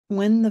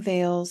when the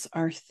veils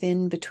are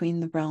thin between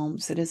the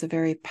realms, it is a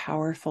very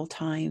powerful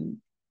time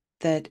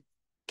that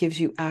gives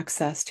you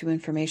access to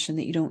information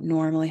that you don't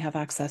normally have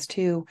access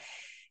to.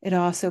 It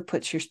also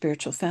puts your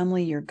spiritual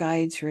family, your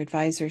guides, your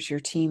advisors,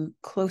 your team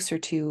closer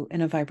to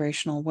in a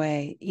vibrational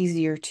way,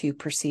 easier to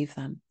perceive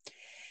them.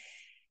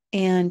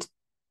 And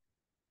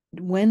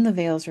when the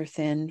veils are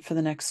thin for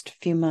the next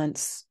few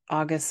months,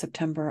 August,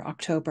 September,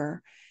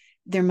 October,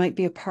 there might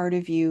be a part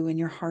of you in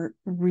your heart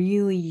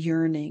really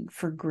yearning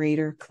for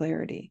greater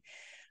clarity.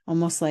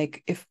 Almost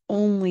like if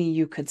only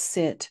you could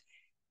sit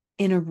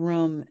in a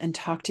room and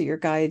talk to your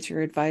guides,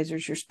 your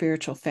advisors, your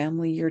spiritual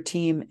family, your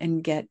team,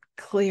 and get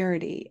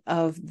clarity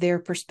of their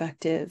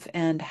perspective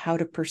and how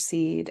to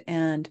proceed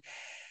and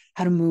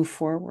how to move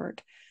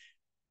forward.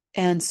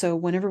 And so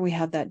whenever we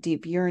have that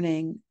deep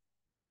yearning,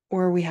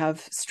 or we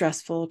have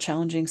stressful,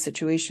 challenging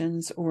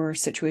situations, or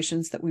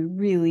situations that we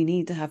really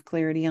need to have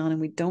clarity on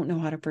and we don't know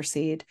how to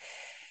proceed,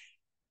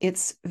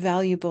 it's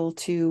valuable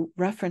to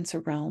reference a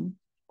realm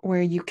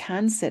where you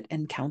can sit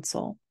and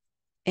counsel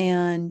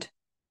and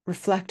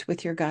reflect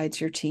with your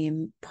guides, your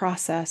team,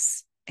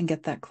 process, and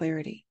get that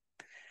clarity.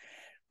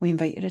 We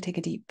invite you to take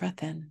a deep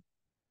breath in,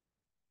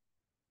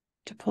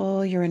 to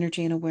pull your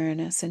energy and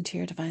awareness into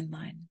your divine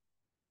line,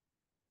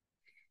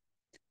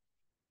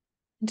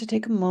 and to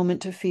take a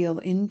moment to feel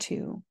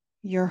into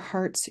your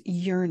heart's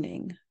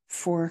yearning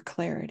for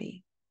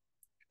clarity,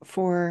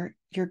 for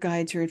your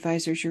guides, your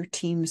advisors, your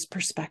team's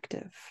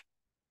perspective,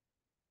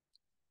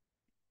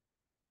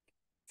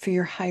 for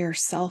your higher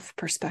self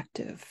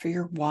perspective, for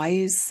your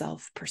wise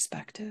self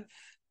perspective.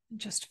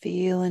 Just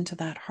feel into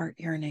that heart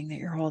yearning that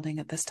you're holding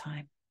at this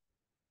time.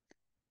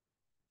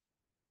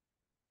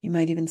 You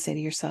might even say to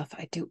yourself,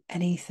 I'd do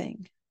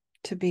anything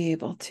to be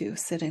able to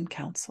sit in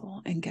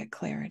counsel and get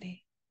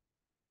clarity.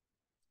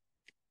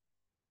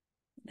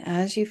 And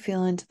as you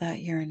feel into that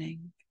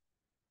yearning,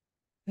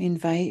 we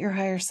invite your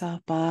higher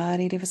self,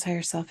 body, Deva's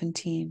higher self, and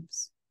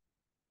teams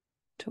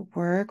to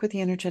work with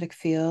the energetic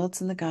fields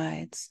and the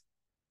guides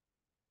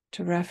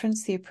to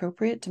reference the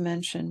appropriate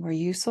dimension where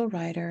you, soul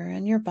rider,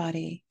 and your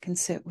body can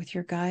sit with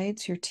your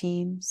guides, your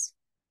teams,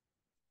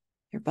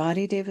 your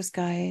body, Deva's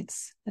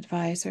guides,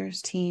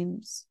 advisors,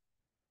 teams,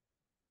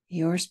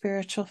 your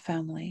spiritual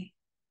family,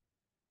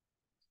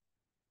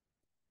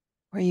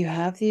 where you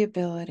have the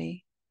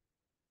ability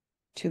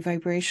to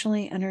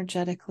vibrationally,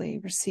 energetically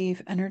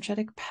receive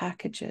energetic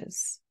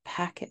packages,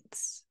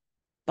 packets,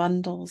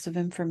 bundles of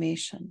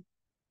information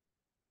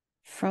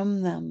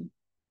from them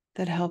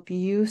that help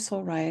you,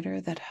 soul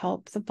rider, that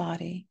help the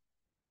body,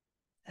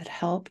 that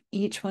help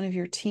each one of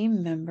your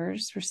team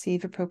members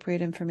receive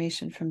appropriate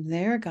information from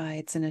their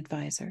guides and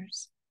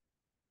advisors.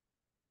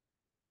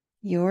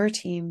 Your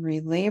team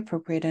relay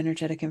appropriate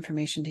energetic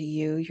information to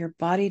you. Your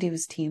body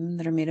Deva's team,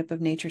 that are made up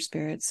of nature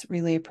spirits,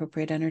 relay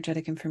appropriate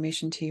energetic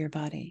information to your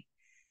body.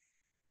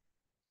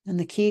 And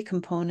the key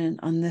component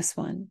on this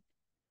one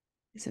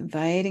is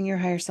inviting your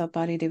higher self,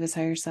 body Deva's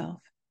higher self,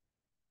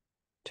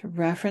 to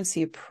reference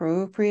the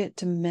appropriate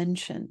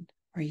dimension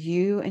where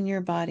you and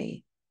your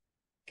body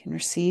can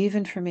receive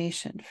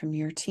information from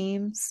your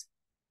teams,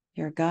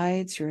 your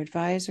guides, your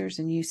advisors,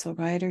 and you, soul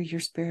rider, your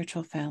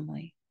spiritual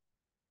family.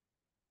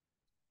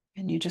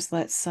 And you just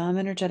let some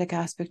energetic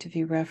aspect of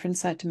you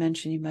reference that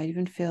dimension. You might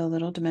even feel a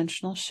little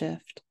dimensional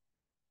shift.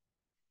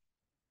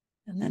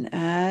 And then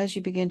as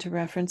you begin to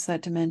reference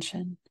that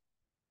dimension,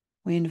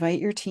 we invite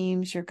your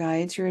teams, your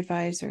guides, your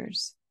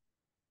advisors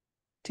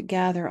to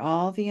gather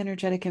all the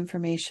energetic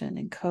information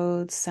in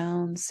codes,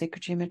 sounds,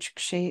 sacred geometric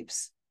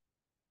shapes,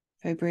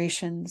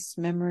 vibrations,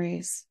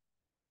 memories,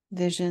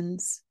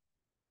 visions,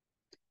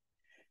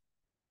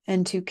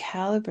 and to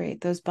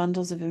calibrate those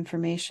bundles of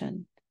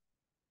information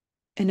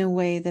in a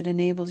way that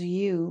enables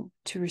you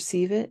to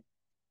receive it,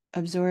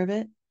 absorb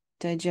it,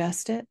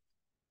 digest it,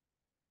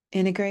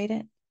 integrate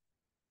it,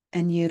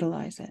 and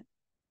utilize it.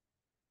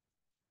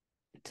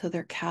 So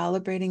they're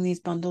calibrating these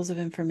bundles of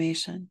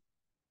information.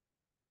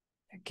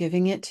 They're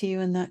giving it to you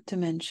in that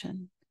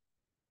dimension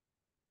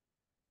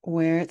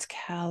where it's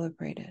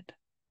calibrated,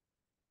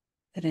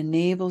 that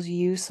enables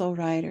you, soul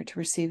rider, to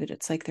receive it.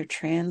 It's like they're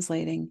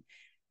translating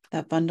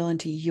that bundle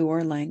into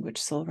your language,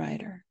 soul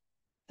rider.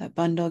 That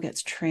bundle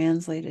gets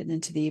translated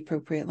into the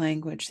appropriate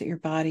language that your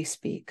body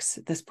speaks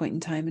at this point in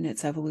time in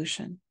its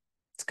evolution,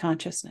 its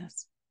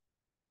consciousness.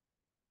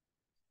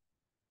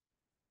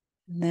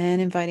 And then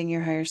inviting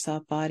your higher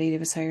self, body,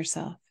 Deva's higher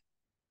self,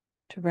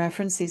 to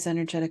reference these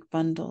energetic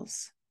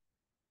bundles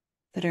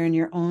that are in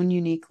your own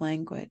unique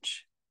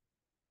language,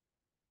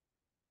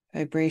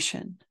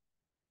 vibration,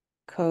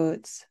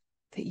 codes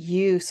that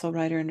you, soul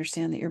rider,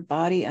 understand, that your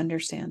body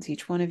understands,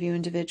 each one of you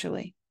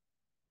individually.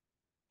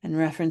 And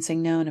referencing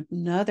now in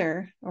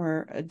another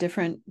or a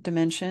different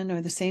dimension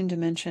or the same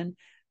dimension,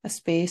 a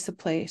space, a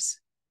place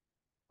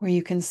where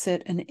you can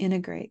sit and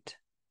integrate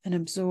and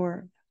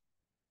absorb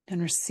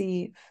and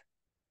receive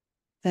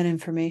that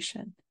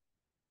information.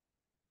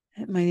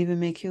 It might even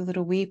make you a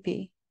little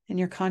weepy, and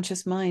your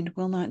conscious mind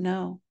will not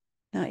know,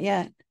 not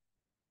yet.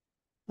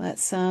 Let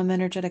some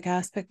energetic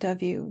aspect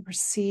of you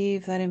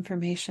receive that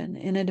information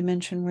in a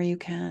dimension where you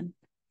can,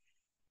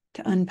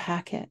 to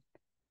unpack it,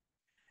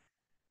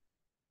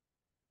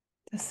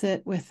 to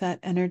sit with that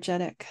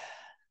energetic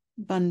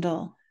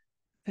bundle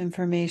of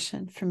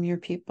information from your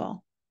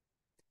people,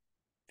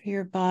 for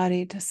your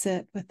body to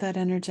sit with that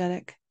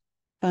energetic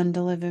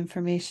bundle of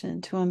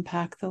information, to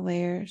unpack the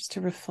layers,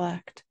 to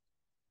reflect,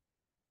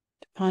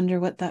 to ponder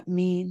what that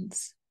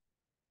means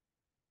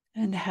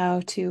and how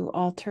to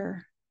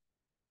alter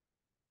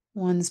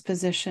one's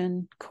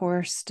position,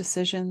 course,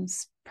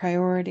 decisions,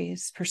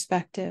 priorities,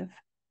 perspective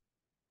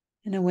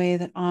in a way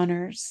that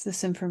honors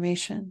this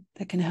information,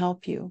 that can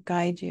help you,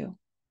 guide you.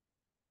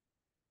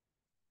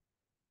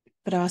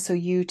 But also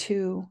you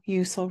too,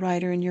 you soul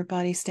rider in your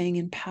body, staying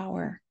in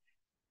power,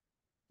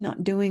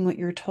 not doing what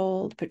you're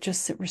told, but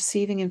just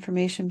receiving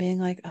information, being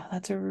like, oh,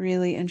 that's a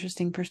really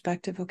interesting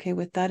perspective. Okay,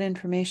 with that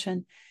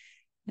information,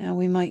 now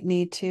we might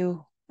need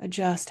to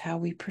adjust how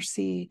we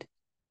proceed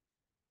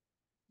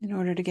in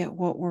order to get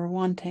what we're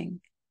wanting,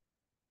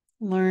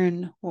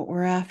 learn what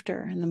we're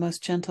after in the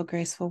most gentle,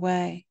 graceful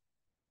way,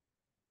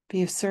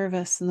 be of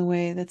service in the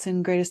way that's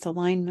in greatest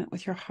alignment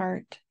with your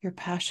heart, your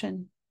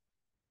passion,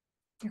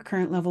 your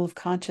current level of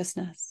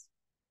consciousness.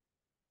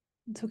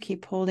 And so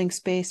keep holding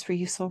space for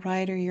you, soul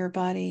rider, your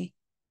body,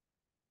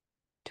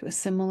 to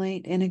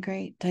assimilate,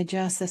 integrate,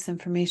 digest this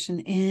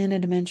information in a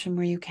dimension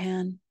where you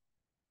can,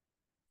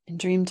 in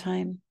dream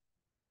time,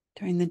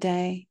 during the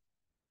day.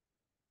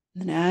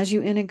 And then as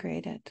you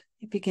integrate it,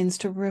 it begins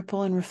to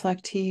ripple and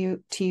reflect to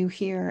you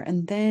here.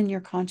 And then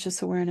your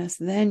conscious awareness,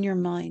 then your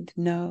mind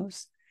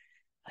knows,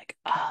 like,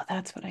 oh,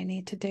 that's what I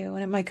need to do.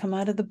 And it might come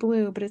out of the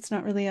blue, but it's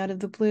not really out of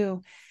the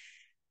blue.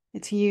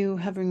 It's you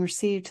having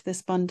received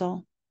this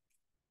bundle,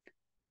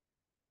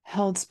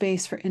 held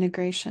space for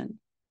integration,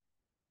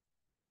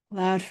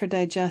 allowed for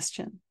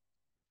digestion,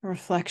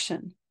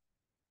 reflection,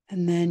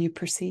 and then you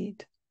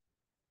proceed.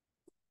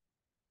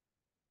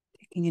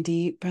 Taking a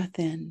deep breath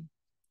in,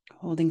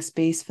 holding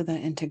space for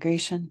that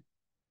integration,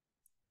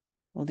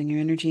 holding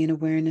your energy and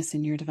awareness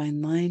in your divine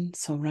line,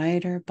 soul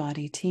rider,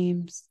 body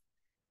teams,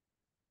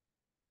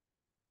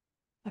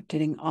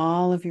 updating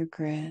all of your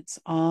grids,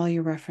 all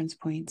your reference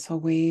points, all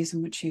ways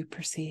in which you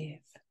perceive,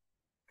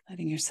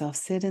 letting yourself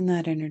sit in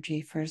that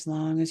energy for as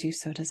long as you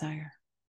so desire.